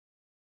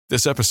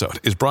This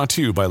episode is brought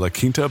to you by La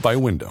Quinta by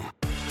Wyndham.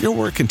 Your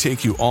work can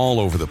take you all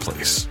over the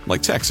place,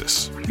 like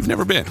Texas. You've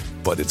never been,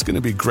 but it's going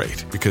to be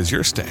great because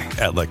you're staying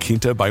at La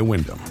Quinta by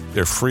Wyndham.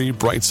 Their free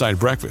Bright Side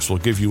breakfast will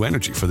give you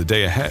energy for the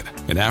day ahead.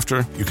 And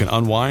after, you can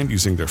unwind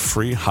using their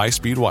free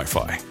high-speed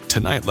Wi-Fi.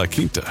 Tonight, La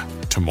Quinta.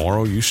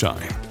 Tomorrow, you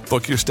shine.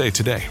 Book your stay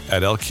today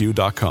at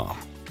lq.com.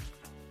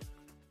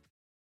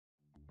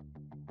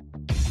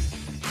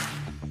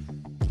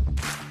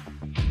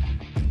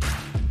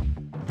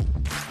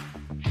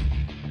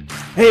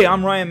 Hey,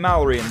 I'm Ryan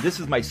Mallory, and this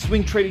is my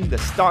Swing Trading the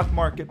Stock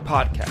Market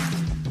podcast.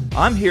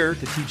 I'm here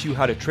to teach you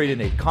how to trade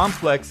in a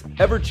complex,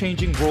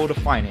 ever-changing world of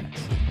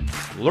finance.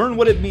 Learn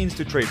what it means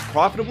to trade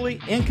profitably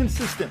and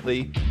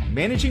consistently,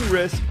 managing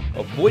risk,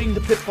 avoiding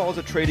the pitfalls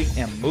of trading,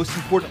 and most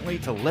importantly,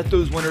 to let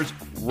those winners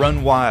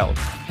run wild.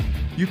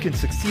 You can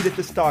succeed at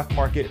the stock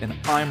market, and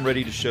I'm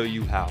ready to show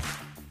you how.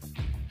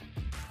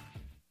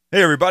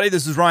 Hey everybody,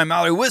 this is Ryan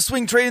Mallory with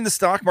Swing Trading the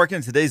Stock Market.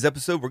 In today's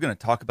episode, we're going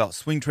to talk about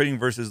swing trading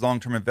versus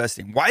long-term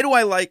investing. Why do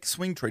I like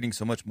swing trading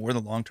so much more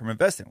than long-term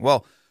investing?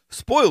 Well,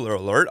 spoiler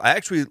alert, I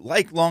actually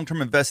like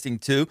long-term investing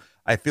too.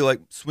 I feel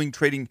like swing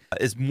trading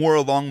is more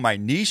along my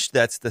niche.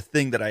 That's the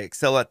thing that I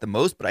excel at the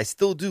most, but I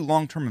still do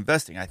long-term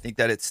investing. I think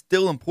that it's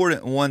still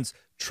important in one's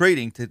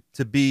trading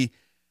to be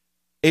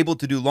able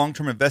to do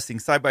long-term investing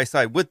side by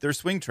side with their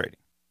swing trading.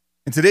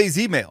 And today's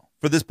email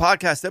for this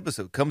podcast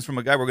episode comes from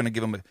a guy, we're going to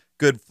give him a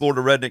good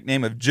Florida redneck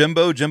name of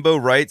Jimbo. Jimbo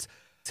writes,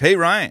 "Hey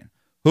Ryan,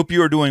 hope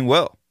you are doing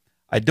well.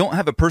 I don't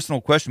have a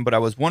personal question, but I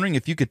was wondering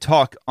if you could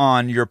talk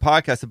on your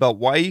podcast about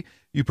why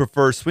you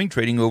prefer swing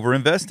trading over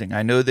investing.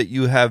 I know that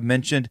you have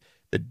mentioned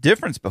the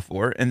difference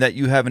before and that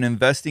you have an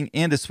investing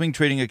and a swing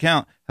trading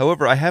account.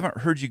 However, I haven't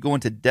heard you go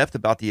into depth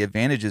about the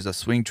advantages of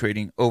swing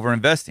trading over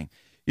investing.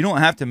 You don't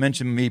have to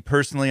mention me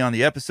personally on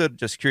the episode.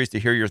 Just curious to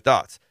hear your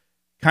thoughts.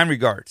 Kind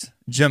regards,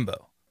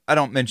 Jimbo." I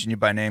don't mention you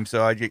by name,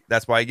 so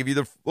that's why I give you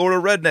the Florida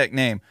redneck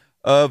name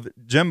of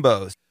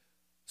Jimbos.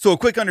 So a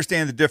quick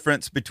understand the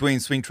difference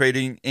between swing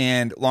trading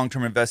and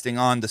long-term investing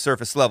on the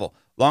surface level.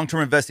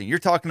 Long-term investing, you're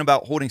talking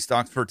about holding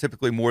stocks for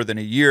typically more than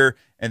a year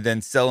and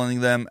then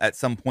selling them at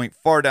some point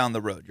far down the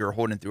road. You're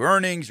holding through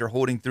earnings, you're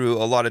holding through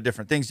a lot of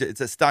different things.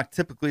 It's a stock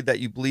typically that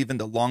you believe in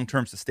the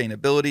long-term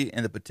sustainability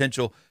and the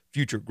potential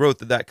future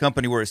growth of that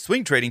company, whereas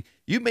swing trading,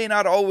 you may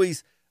not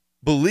always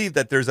believe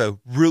that there's a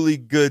really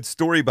good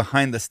story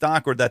behind the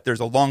stock or that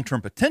there's a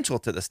long-term potential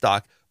to the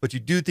stock, but you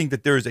do think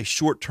that there is a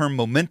short-term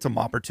momentum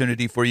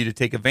opportunity for you to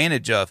take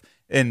advantage of.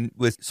 And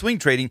with swing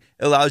trading,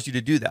 it allows you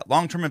to do that.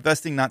 Long-term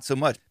investing, not so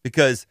much,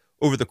 because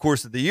over the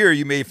course of the year,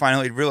 you may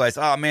finally realize,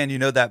 oh man,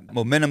 that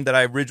momentum that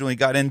I originally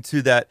got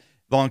into that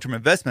long-term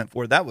investment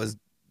for, that was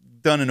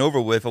done and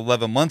over with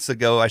 11 months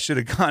ago. I should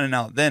have gotten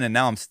out then, and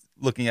now I'm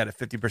looking at a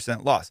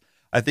 50% loss.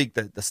 I think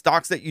that the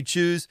stocks that you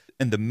choose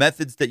and the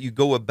methods that you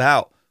go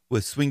about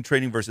with swing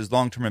trading versus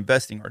long-term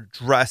investing are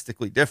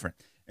drastically different.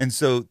 And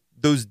so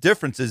those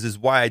differences is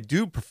why I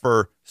do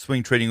prefer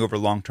swing trading over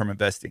long-term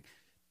investing.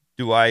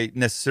 Do I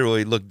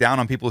necessarily look down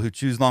on people who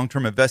choose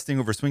long-term investing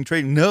over swing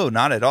trading? No,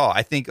 not at all.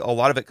 I think a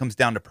lot of it comes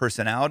down to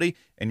personality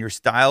and your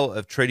style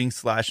of trading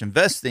 /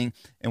 investing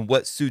and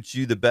what suits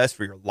you the best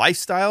for your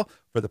lifestyle,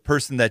 for the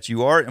person that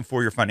you are, and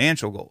for your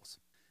financial goals.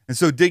 And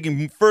so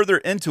digging further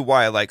into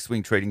why I like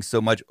swing trading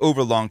so much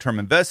over long-term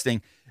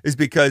investing is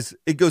because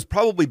it goes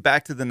probably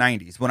back to the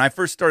 90s. When I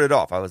first started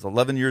off, I was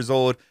 11 years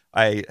old.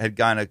 I had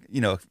gotten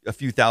a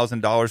few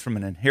 $1,000s from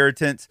an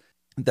inheritance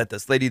that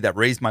this lady that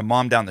raised my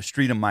mom down the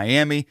street in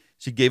Miami,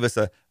 she gave us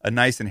a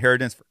nice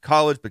inheritance for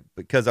college. But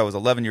because I was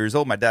 11 years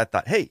old, my dad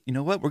thought, hey, you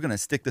know what? We're going to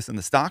stick this in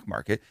the stock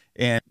market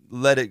and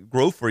let it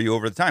grow for you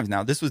over the times.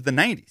 Now, this was the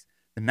 90s.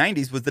 The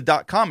 90s was the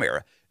dot-com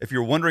era. If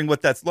you're wondering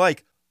what that's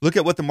like, look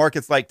at what the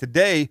market's like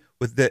today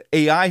with the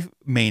AI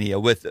mania,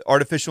 with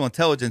artificial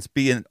intelligence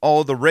being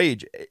all the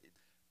rage.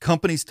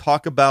 Companies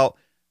talk about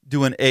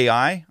doing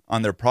AI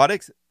on their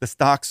products. The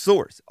stock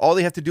soars. All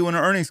they have to do in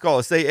an earnings call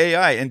is say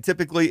AI, and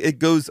typically it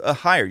goes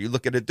higher. You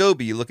look at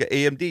Adobe, you look at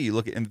AMD, you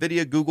look at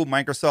NVIDIA, Google,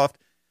 Microsoft.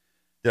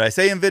 Did I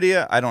say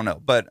NVIDIA? I don't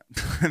know, but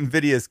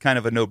NVIDIA is kind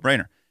of a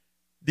no-brainer.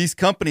 These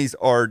companies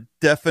are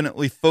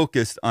definitely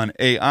focused on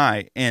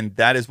AI, and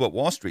that is what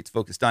Wall Street's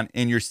focused on.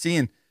 And you're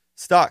seeing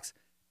stocks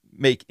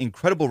make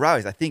incredible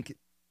rallies. I think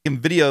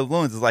NVIDIA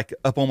alone is like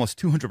up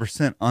almost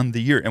 200% on the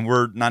year, and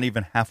we're not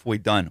even halfway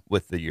done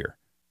with the year.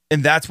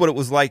 And that's what it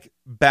was like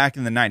back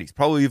in the 90s,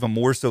 probably even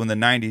more so in the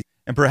 90s.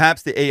 And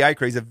perhaps the AI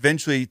craze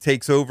eventually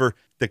takes over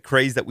the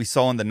craze that we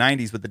saw in the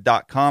 90s with the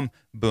dot-com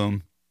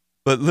boom.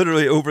 But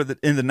literally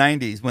in the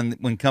 90s,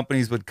 when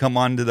companies would come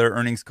onto their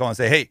earnings call and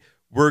say, hey,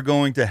 we're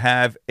going to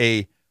have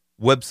a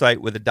website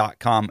with a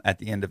 .com at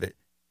the end of it,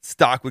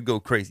 stock would go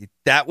crazy.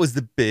 That was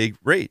the big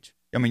rage.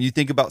 I mean, you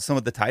think about some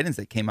of the titans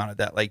that came out of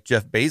that, like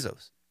Jeff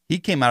Bezos. He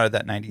came out of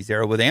that 90s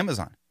era with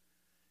Amazon.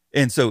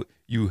 And so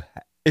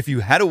if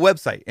you had a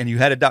website and you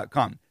had a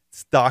 .com,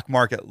 stock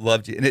market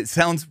loved you. And it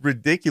sounds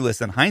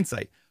ridiculous in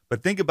hindsight,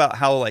 but think about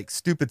how like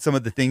stupid some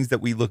of the things that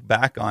we look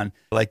back on,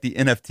 like the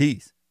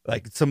NFTs,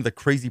 like some of the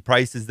crazy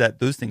prices that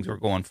those things were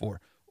going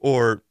for,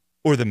 or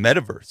or the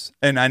metaverse.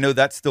 And I know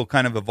that's still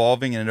kind of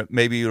evolving and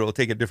maybe it'll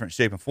take a different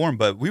shape and form,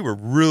 but we were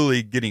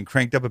really getting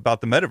cranked up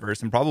about the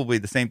metaverse, and probably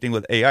the same thing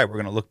with AI. We're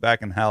going to look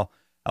back and how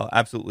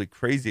absolutely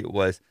crazy it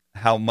was,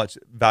 how much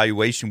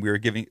valuation we were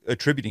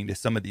attributing to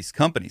some of these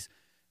companies.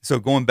 So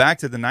going back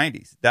to the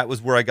 90s, that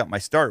was where I got my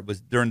start,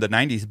 was during the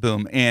 90s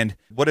boom. And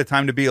what a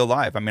time to be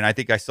alive. I mean, I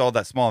think I saw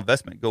that small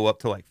investment go up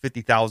to like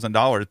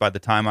 $50,000 by the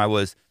time I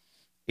was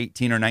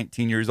 18 or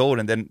 19 years old.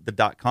 And then the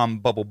dot-com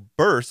bubble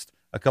burst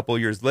a couple of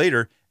years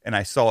later, and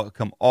I saw it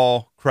come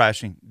all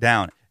crashing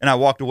down. And I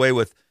walked away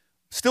with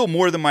still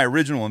more than my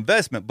original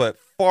investment, but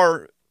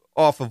far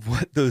off of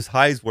what those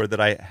highs were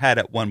that I had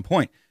at one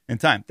point in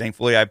time.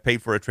 Thankfully, I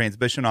paid for a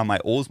transmission on my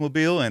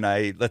Oldsmobile,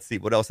 and let's see,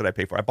 what else did I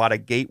pay for? I bought a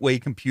Gateway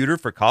computer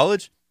for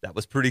college. That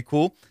was pretty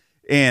cool.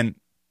 And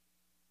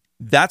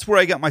that's where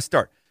I got my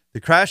start.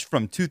 The crash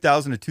from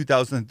 2000 to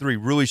 2003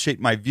 really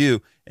shaped my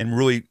view and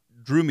really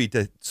drew me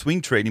to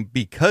swing trading,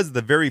 because of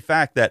the very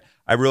fact that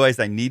I realized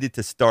I needed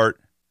to start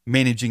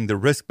managing the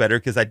risk better,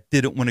 because I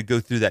didn't want to go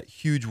through that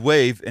huge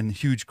wave and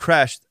huge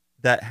crash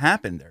that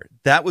happened there.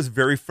 That was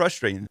very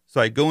frustrating.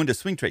 So I go into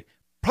swing trade.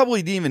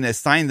 Probably didn't even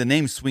assign the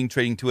name swing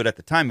trading to it at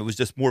the time. It was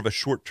just more of a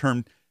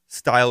short-term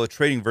style of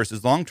trading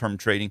versus long-term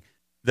trading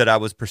that I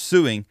was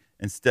pursuing,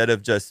 instead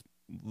of just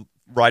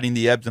riding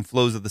the ebbs and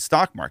flows of the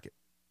stock market.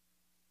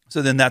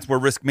 So then that's where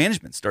risk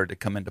management started to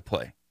come into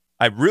play.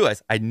 I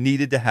realized I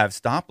needed to have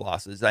stop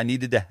losses. I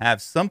needed to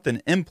have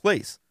something in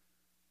place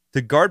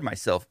to guard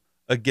myself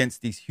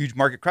against these huge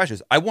market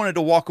crashes. I wanted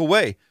to walk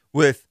away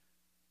with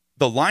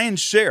the lion's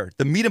share,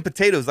 the meat and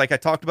potatoes, like I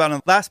talked about on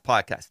the last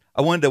podcast.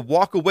 I wanted to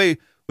walk away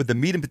with the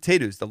meat and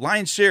potatoes, the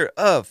lion's share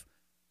of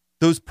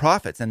those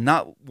profits, and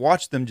not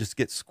watch them just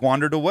get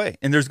squandered away.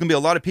 And there's going to be a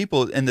lot of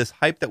people in this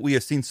hype that we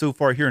have seen so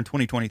far here in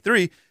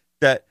 2023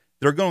 that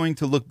they're going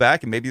to look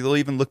back, and maybe they'll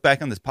even look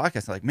back on this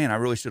podcast like, man, I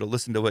really should have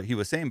listened to what he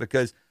was saying,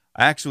 because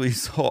I actually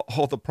saw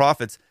all the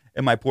profits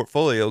in my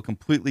portfolio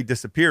completely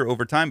disappear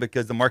over time,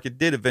 because the market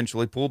did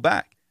eventually pull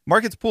back.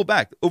 Markets pull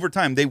back. Over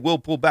time, they will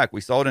pull back.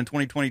 We saw it in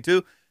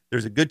 2022.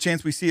 There's a good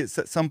chance we see it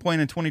at some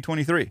point in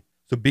 2023.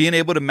 So being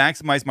able to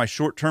maximize my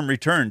short-term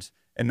returns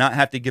and not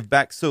have to give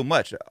back so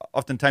much.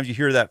 Oftentimes you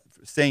hear that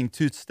saying,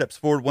 2 steps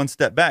forward, 1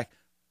 step back.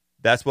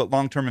 That's what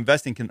long-term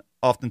investing can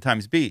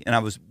oftentimes be. And I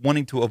was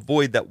wanting to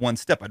avoid that 1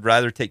 step. I'd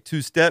rather take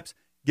 2 steps,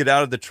 get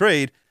out of the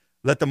trade,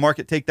 let the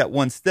market take that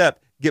 1 step,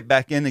 get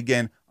back in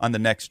again on the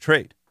next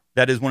trade.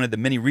 That is one of the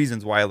many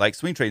reasons why I like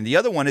swing trading. The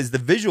other one is the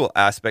visual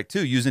aspect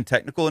too, using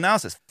technical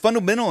analysis.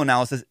 Fundamental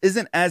analysis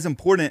isn't as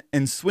important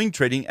in swing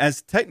trading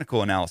as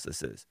technical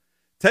analysis is.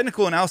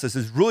 Technical analysis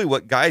is really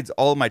what guides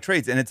all of my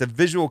trades, and it's a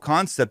visual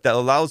concept that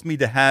allows me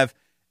to have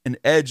an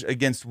edge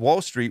against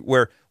Wall Street,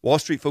 where Wall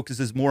Street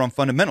focuses more on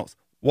fundamentals.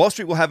 Wall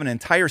Street will have an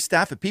entire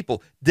staff of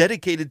people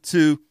dedicated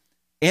to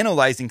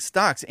analyzing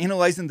stocks,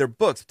 analyzing their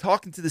books,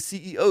 talking to the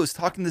CEOs,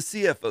 talking to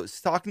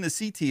CFOs, talking to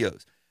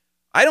CTOs.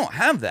 I don't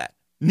have that.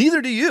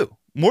 Neither do you.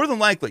 More than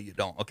likely you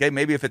don't, okay?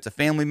 Maybe if it's a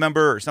family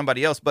member or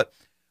somebody else, but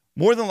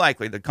more than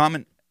likely the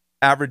common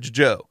average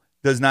Joe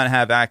does not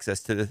have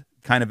access to the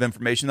kind of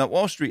information that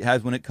Wall Street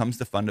has when it comes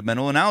to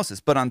fundamental analysis.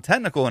 But on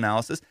technical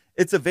analysis,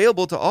 it's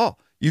available to all.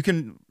 You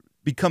can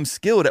become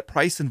skilled at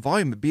price and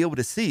volume and be able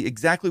to see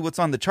exactly what's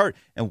on the chart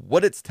and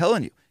what it's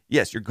telling you.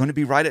 Yes, you're going to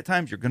be right at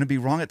times. You're going to be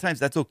wrong at times.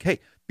 That's okay.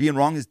 Being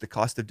wrong is the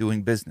cost of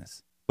doing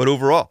business. But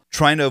overall,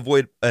 trying to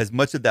avoid as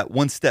much of that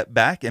 1 step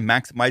back and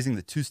maximizing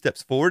the 2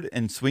 steps forward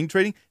in swing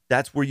trading,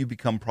 that's where you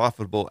become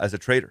profitable as a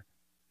trader.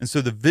 And so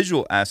the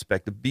visual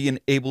aspect of being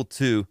able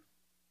to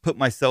put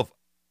myself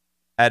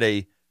at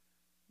a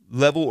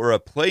level or a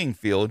playing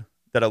field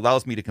that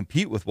allows me to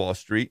compete with Wall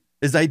Street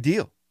is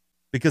ideal,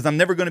 because I'm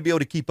never going to be able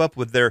to keep up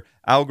with their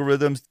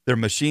algorithms, their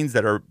machines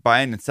that are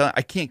buying and selling.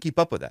 I can't keep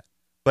up with that,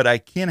 but I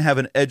can have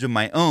an edge of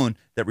my own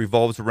that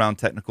revolves around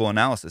technical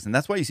analysis. And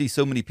that's why you see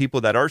so many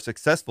people that are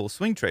successful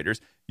swing traders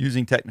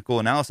using technical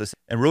analysis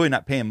and really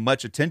not paying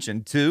much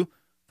attention to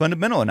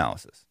fundamental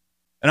analysis.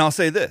 And I'll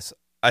say this,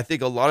 I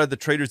think a lot of the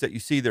traders that you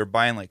see, they're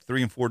buying like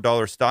 $3 and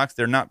 $4 stocks.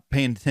 They're not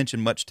paying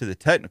attention much to the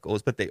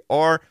technicals, but they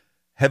are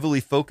heavily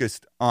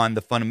focused on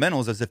the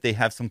fundamentals as if they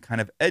have some kind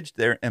of edge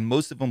there. And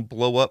most of them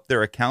blow up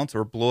their accounts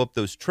or blow up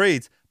those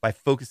trades by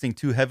focusing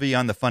too heavy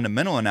on the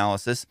fundamental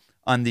analysis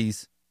on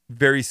these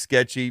very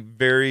sketchy,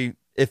 very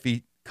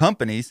iffy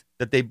companies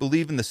that they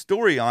believe in the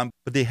story on,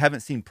 but they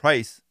haven't seen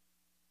price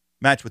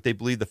match what they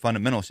believe the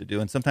fundamentals should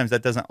do. And sometimes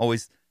that doesn't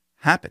always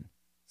happen.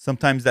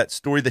 Sometimes that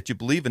story that you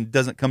believe in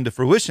doesn't come to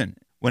fruition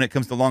when it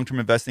comes to long-term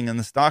investing in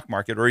the stock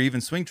market or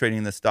even swing trading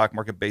in the stock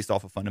market based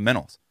off of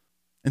fundamentals.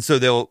 And so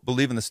they'll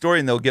believe in the story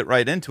and they'll get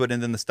right into it,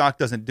 and then the stock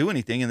doesn't do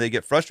anything, and they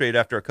get frustrated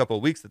after a couple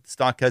of weeks that the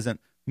stock hasn't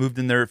moved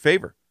in their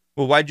favor.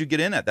 Well, why'd you get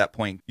in at that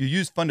point? You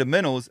use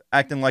fundamentals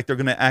acting like they're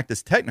going to act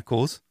as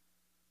technicals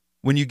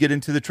when you get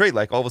into the trade.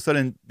 Like all of a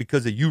sudden,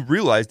 because you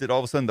realized it, all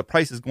of a sudden the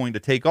price is going to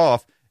take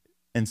off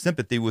in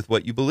sympathy with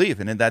what you believe.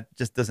 And that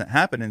just doesn't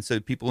happen. And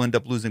so people end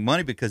up losing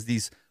money because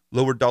these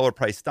lower dollar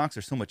price stocks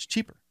are so much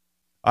cheaper.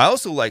 I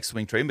also like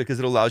swing trading because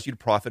it allows you to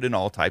profit in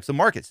all types of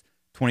markets.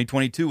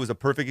 2022 was a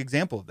perfect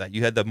example of that.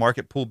 You had the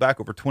market pull back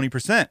over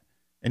 20%,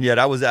 and yet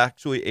I was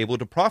actually able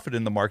to profit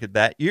in the market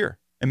that year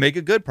and make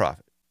a good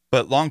profit.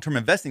 But long-term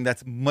investing,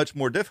 that's much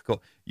more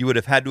difficult. You would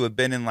have had to have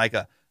been in like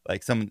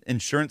some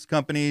insurance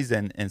companies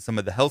and some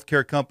of the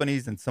healthcare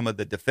companies and some of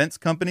the defense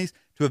companies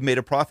to have made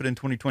a profit in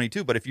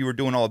 2022. But if you were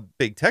doing all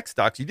big tech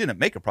stocks, you didn't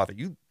make a profit.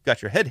 You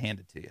got your head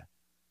handed to you.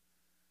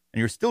 And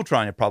you're still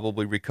trying to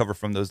probably recover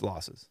from those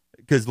losses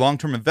because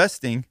long-term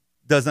investing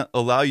doesn't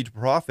allow you to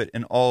profit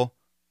in all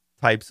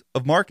types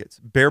of markets.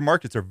 Bear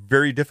markets are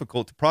very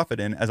difficult to profit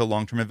in as a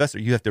long-term investor.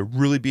 You have to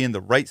really be in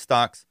the right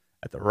stocks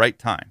at the right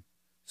time.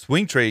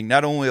 Swing trading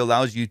not only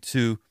allows you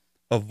to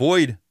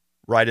avoid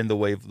riding the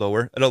wave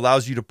lower, it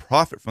allows you to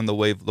profit from the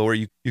wave lower.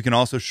 You can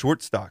also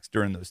short stocks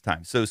during those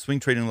times. So swing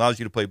trading allows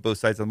you to play both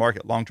sides of the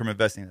market. Long-term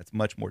investing, that's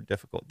much more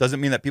difficult. Doesn't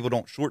mean that people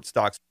don't short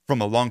stocks from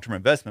a long-term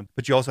investment,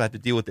 but you also have to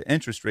deal with the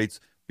interest rates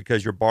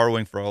because you're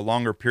borrowing for a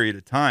longer period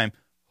of time,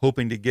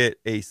 hoping to get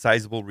a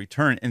sizable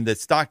return. And the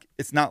stock,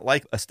 it's not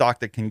like a stock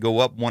that can go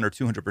up 100 or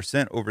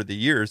 200% over the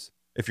years.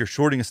 If you're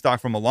shorting a stock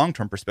from a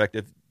long-term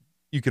perspective,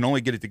 you can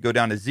only get it to go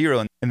down to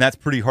zero. And that's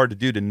pretty hard to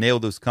do, to nail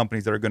those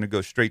companies that are going to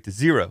go straight to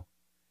zero.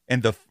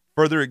 And the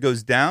further it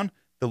goes down,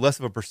 the less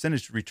of a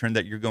percentage return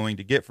that you're going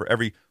to get for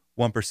every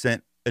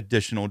 1%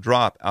 additional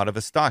drop out of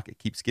a stock. It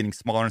keeps getting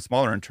smaller and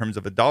smaller in terms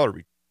of a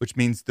dollar, which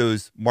means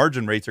those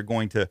margin rates are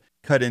going to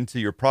cut into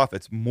your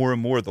profits more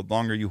and more the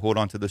longer you hold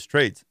on to those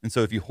trades. And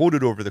so if you hold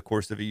it over the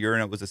course of a year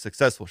and it was a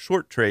successful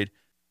short trade,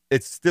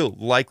 it's still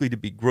likely to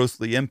be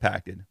grossly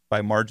impacted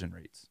by margin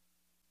rates.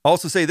 I'll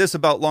also say this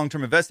about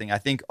long-term investing. I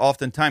think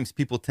oftentimes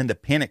people tend to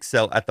panic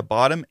sell at the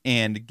bottom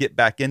and get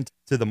back into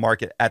the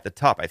market at the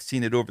top. I've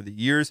seen it over the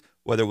years,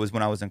 whether it was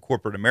when I was in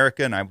corporate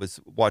America and I was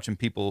watching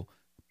people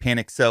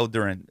panic sell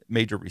during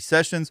major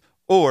recessions,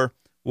 or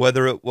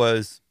whether it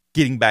was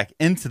getting back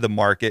into the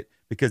market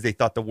because they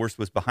thought the worst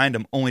was behind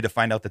them, only to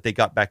find out that they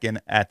got back in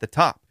at the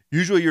top.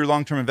 Usually your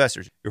long-term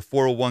investors, your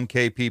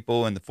 401k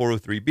people and the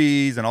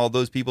 403bs and all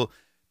those people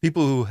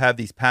who have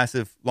these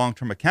passive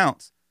long-term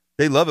accounts,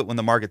 they love it when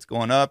the market's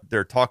going up.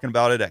 They're talking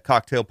about it at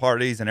cocktail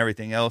parties and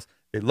everything else.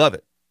 They love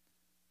it.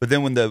 But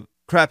then when the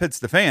crap hits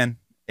the fan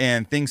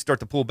and things start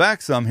to pull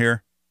back some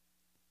here,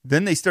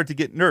 then they start to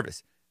get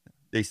nervous.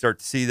 They start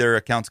to see their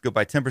accounts go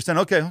by 10%.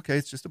 Okay,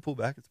 it's just a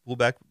pullback. It's a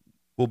pullback.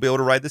 We'll be able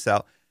to ride this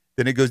out.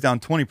 Then it goes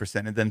down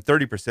 20% and then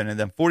 30% and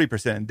then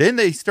 40%. And then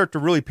they start to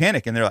really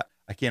panic and they're like,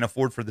 I can't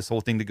afford for this whole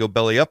thing to go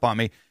belly up on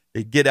me.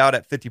 They get out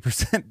at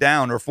 50%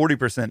 down or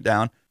 40%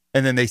 down.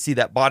 And then they see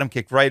that bottom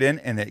kick right in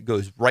and it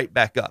goes right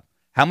back up.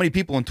 How many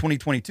people in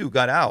 2022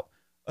 got out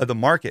of the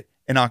market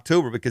in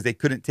October because they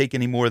couldn't take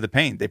any more of the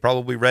pain? They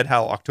probably read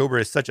how October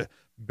is such a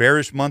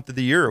bearish month of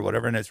the year or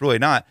whatever, and it's really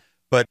not.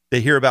 But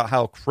they hear about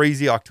how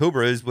crazy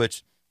October is,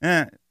 which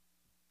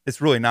it's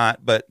really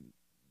not. But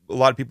a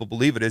lot of people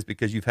believe it is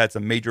because you've had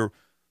some major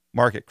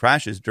market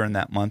crashes during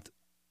that month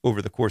over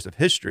the course of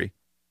history.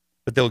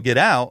 But they'll get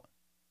out,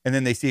 and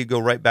then they see it go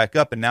right back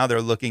up, and now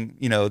they're looking,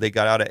 they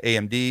got out at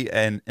AMD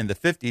and in the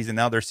 50s, and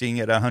now they're seeing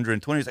it at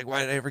 120. It's like,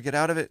 why did I ever get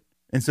out of it?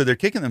 And so they're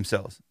kicking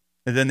themselves.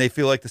 And then they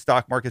feel like the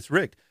stock market's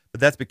rigged. But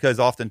that's because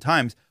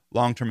oftentimes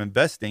long-term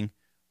investing,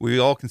 we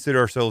all consider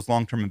ourselves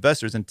long-term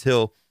investors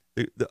until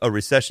a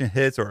recession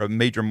hits or a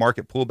major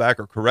market pullback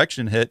or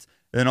correction hits.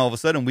 And then all of a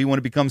sudden we want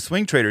to become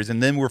swing traders.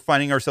 And then we're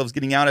finding ourselves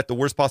getting out at the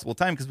worst possible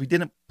time because we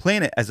didn't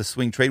plan it as a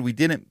swing trade. We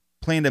didn't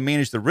plan to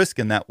manage the risk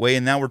in that way.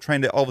 And now we're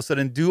trying to all of a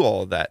sudden do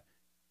all of that.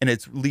 And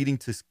it's leading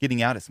to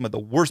getting out at some of the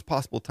worst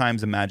possible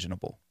times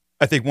imaginable.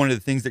 I think one of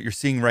the things that you're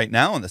seeing right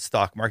now in the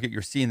stock market,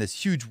 you're seeing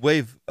this huge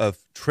wave of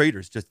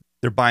traders.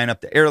 They're buying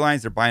up the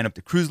airlines, they're buying up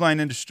the cruise line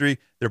industry,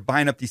 they're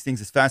buying up these things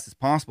as fast as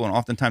possible. And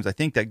oftentimes I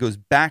think that goes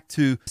back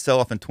to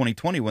sell-off in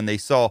 2020 when they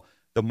saw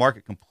the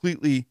market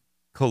completely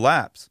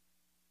collapse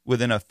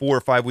within a 4 or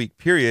 5 week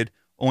period,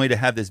 only to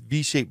have this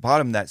V-shaped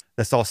bottom that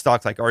saw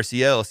stocks like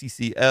RCL,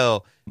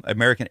 CCL,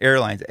 American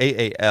Airlines,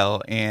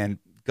 AAL, and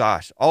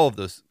gosh, all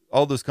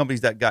those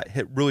companies that got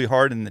hit really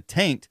hard and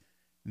tanked.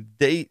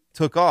 They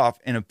took off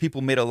and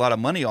people made a lot of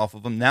money off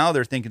of them. Now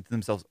they're thinking to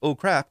themselves, oh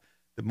crap,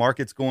 the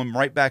market's going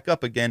right back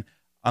up again.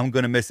 I'm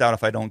going to miss out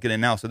if I don't get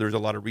in now. So there's a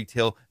lot of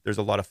retail. There's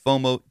a lot of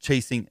FOMO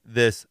chasing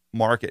this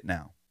market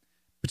now.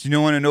 But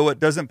you want to know what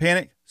doesn't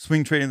panic?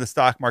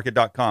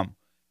 SwingTradingTheStockMarket.com.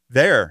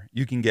 There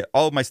you can get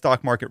all of my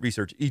stock market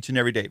research each and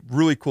every day.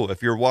 Really cool.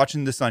 If you're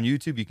watching this on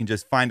YouTube, you can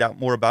just find out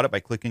more about it by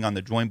clicking on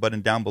the join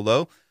button down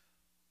below.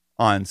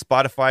 On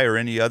Spotify or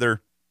any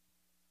other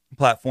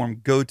platform,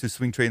 go to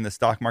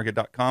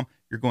swingtradingthestockmarket.com.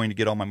 You're going to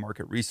get all my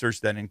market research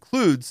that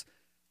includes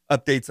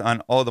updates on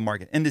all the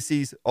market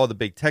indices, all the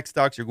big tech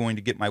stocks. You're going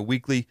to get my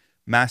weekly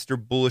master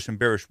bullish and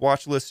bearish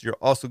watch lists. You're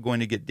also going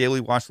to get daily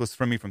watch lists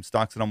from me from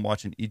stocks that I'm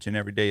watching each and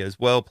every day as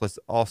well, plus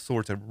all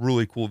sorts of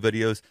really cool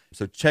videos.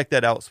 So check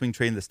that out,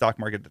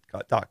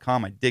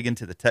 swingtradingthestockmarket.com. I dig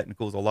into the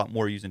technicals a lot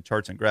more using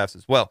charts and graphs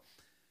as well.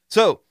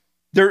 So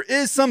there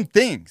is some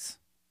things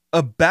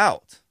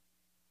about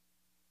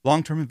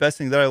long-term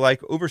investing that I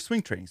like over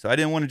swing trading. So I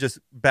didn't want to just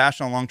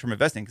bash on long-term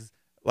investing because,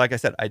 like I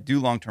said, I do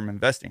long-term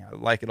investing. I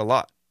like it a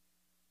lot.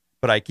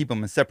 but I keep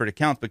them in separate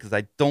accounts because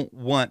I don't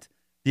want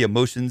the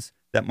emotions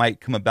that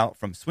might come about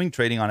from swing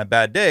trading on a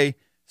bad day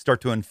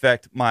start to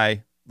infect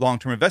my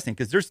long-term investing.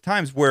 Because there's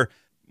times where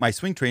my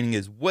swing trading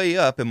is way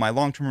up and my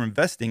long-term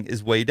investing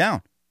is way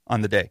down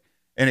on the day.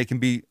 And it can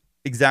be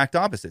exact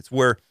opposites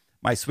where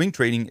my swing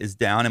trading is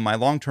down and my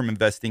long-term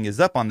investing is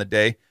up on the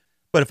day.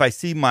 But if I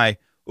see my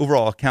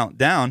overall account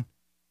down,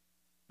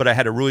 but I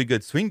had a really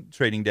good swing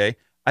trading day,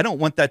 I don't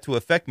want that to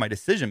affect my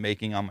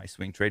decision-making on my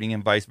swing trading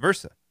and vice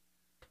versa.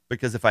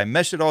 Because if I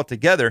mesh it all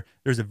together,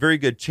 there's a very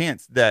good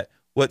chance that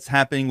what's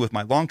happening with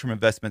my long-term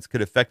investments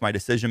could affect my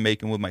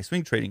decision-making with my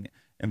swing trading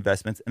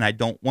investments, and I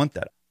don't want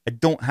that. I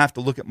don't have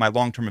to look at my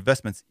long-term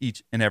investments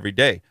each and every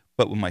day,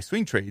 but with my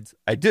swing trades,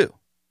 I do.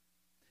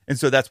 And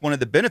so that's one of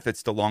the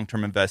benefits to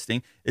long-term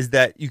investing is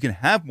that you can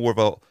have more of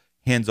a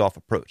hands-off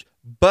approach.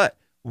 But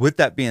with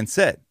that being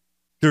said,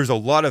 there's a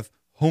lot of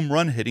home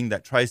run hitting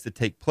that tries to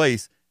take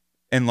place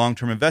in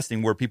long-term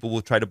investing where people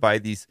will try to buy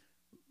these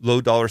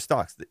low-dollar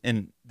stocks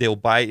and they'll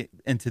buy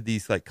into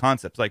these like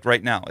concepts. Like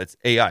right now, it's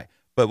AI.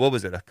 But what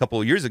was it? A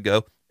couple of years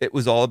ago, it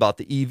was all about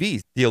the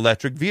EVs, the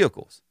electric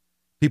vehicles.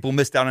 People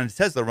missed out on a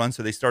Tesla run,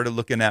 so they started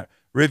looking at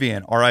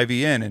Rivian,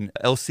 RIVN, and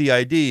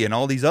LCID, and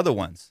all these other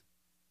ones.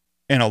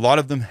 And a lot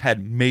of them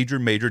had major,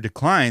 major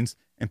declines,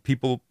 and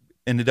people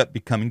ended up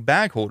becoming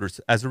bag holders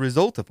as a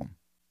result of them.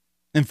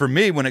 And for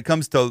me, when it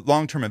comes to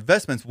long-term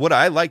investments, what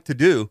I like to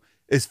do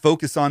is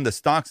focus on the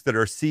stocks that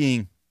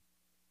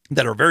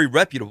are very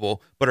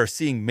reputable, but are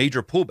seeing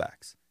major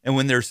pullbacks. And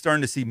when they're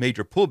starting to see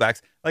major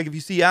pullbacks, like if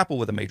you see Apple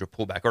with a major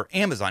pullback or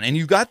Amazon, and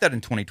you got that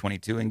in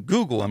 2022, and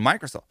Google and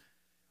Microsoft,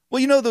 well,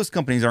 you know those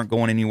companies aren't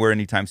going anywhere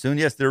anytime soon.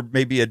 Yes, there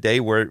may be a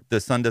day where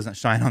the sun doesn't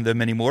shine on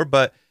them anymore,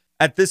 but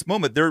at this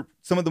moment, they're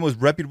some of the most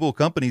reputable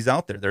companies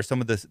out there. They're some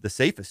of the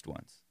safest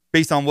ones,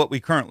 based on what we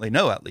currently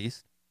know, at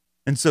least.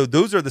 And so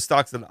those are the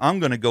stocks that I'm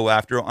going to go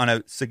after on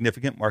a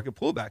significant market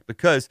pullback,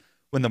 because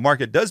when the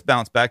market does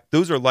bounce back,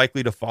 those are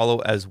likely to follow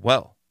as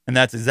well. And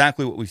that's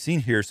exactly what we've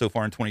seen here so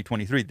far in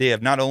 2023. They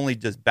have not only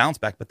just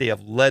bounced back, but they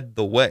have led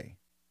the way.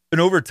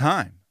 And over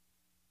time,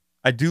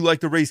 I do like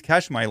to raise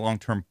cash in my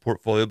long-term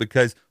portfolio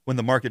because when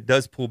the market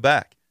does pull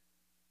back,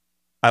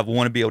 I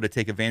want to be able to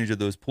take advantage of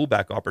those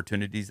pullback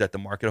opportunities that the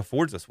market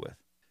affords us with.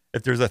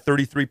 If there's a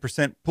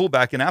 33%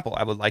 pullback in Apple,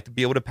 I would like to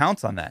be able to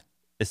pounce on that,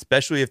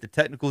 especially if the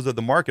technicals of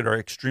the market are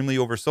extremely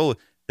oversold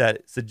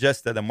that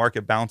suggests that the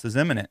market bounce is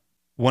imminent.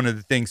 One of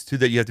the things, too,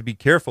 that you have to be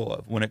careful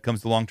of when it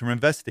comes to long-term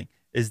investing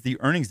is the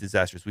earnings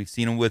disasters. We've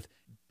seen them with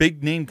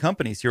big name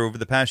companies here over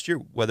the past year,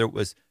 whether it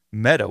was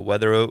Meta,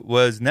 whether it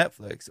was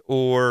Netflix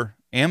or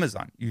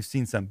Amazon. You've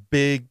seen some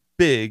big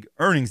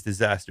earnings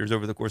disasters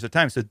over the course of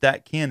time. So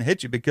that can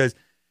hit you because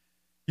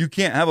you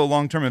can't have a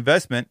long-term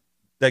investment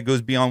that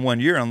goes beyond 1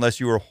 year unless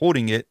you are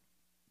holding it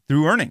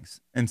through earnings.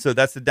 And so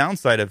that's the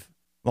downside of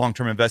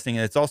long-term investing.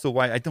 And it's also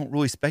why I don't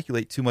really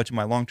speculate too much in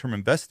my long-term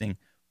investing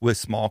with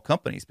small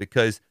companies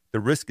because the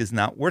risk is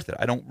not worth it.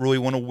 I don't really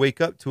want to wake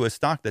up to a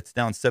stock that's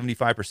down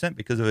 75%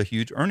 because of a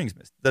huge earnings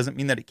miss. Doesn't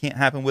mean that it can't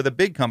happen with a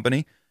big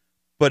company,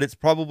 but it's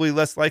probably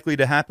less likely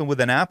to happen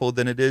with an Apple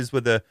than it is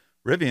with a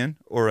Rivian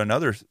or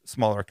another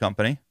smaller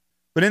company.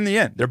 But in the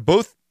end, they're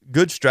both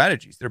good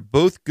strategies. They're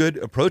both good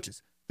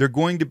approaches. They're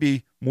going to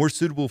be more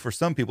suitable for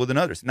some people than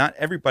others. Not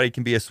everybody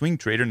can be a swing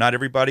trader. Not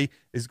everybody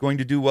is going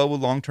to do well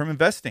with long-term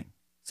investing.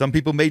 Some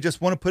people may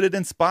just want to put it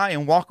in SPY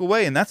and walk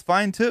away, and that's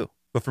fine too.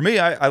 But for me,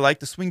 I like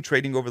the swing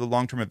trading over the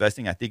long-term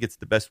investing. I think it's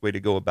the best way to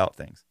go about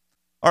things.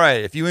 All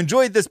right, if you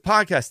enjoyed this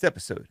podcast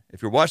episode,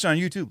 if you're watching on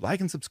YouTube,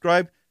 like and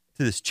subscribe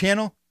to this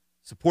channel.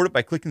 Support it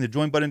by clicking the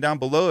join button down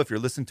below. If you're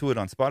listening to it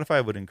on Spotify,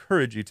 I would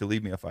encourage you to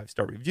leave me a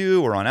 5-star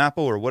review, or on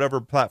Apple or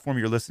whatever platform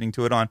you're listening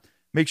to it on.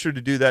 Make sure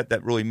to do that.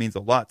 That really means a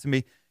lot to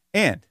me.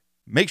 And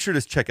make sure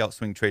to check out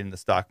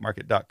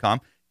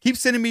swingtradingthestockmarket.com. Keep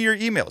sending me your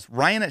emails,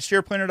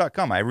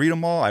 ryan@shareplanner.com. I read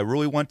them all. I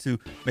really want to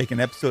make an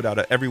episode out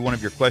of every one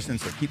of your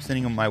questions, so keep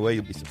sending them my way.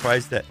 You'll be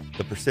surprised at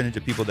the percentage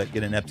of people that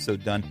get an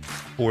episode done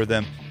for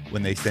them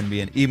when they send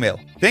me an email.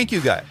 Thank you,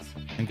 guys,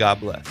 and God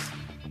bless.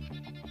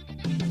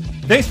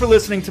 Thanks for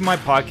listening to my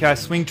podcast,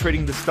 Swing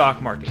Trading the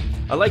Stock Market.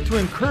 I'd like to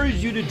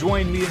encourage you to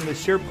join me in the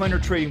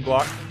SharePlanner Trading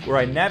Block, where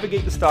I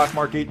navigate the stock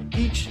market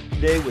each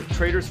day with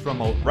traders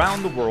from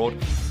around the world.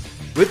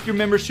 With your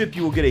membership,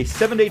 you will get a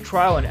 7-day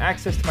trial and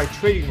access to my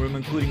trading room,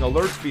 including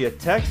alerts via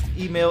text,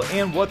 email,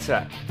 and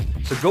WhatsApp.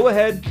 So go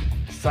ahead,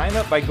 sign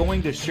up by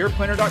going to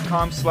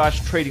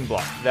shareplanner.com/trading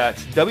block.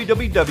 That's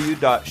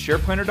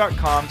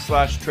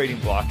www.shareplanner.com/trading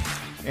block.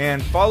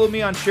 And follow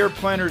me on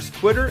SharePlanner's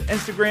Twitter,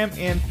 Instagram,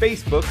 and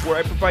Facebook, where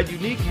I provide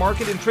unique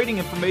market and trading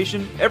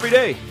information every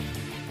day.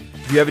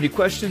 If you have any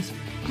questions,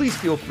 please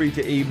feel free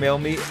to email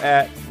me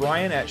at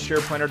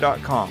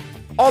ryan@shareplanner.com.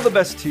 All the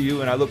best to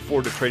you, and I look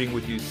forward to trading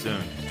with you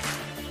soon.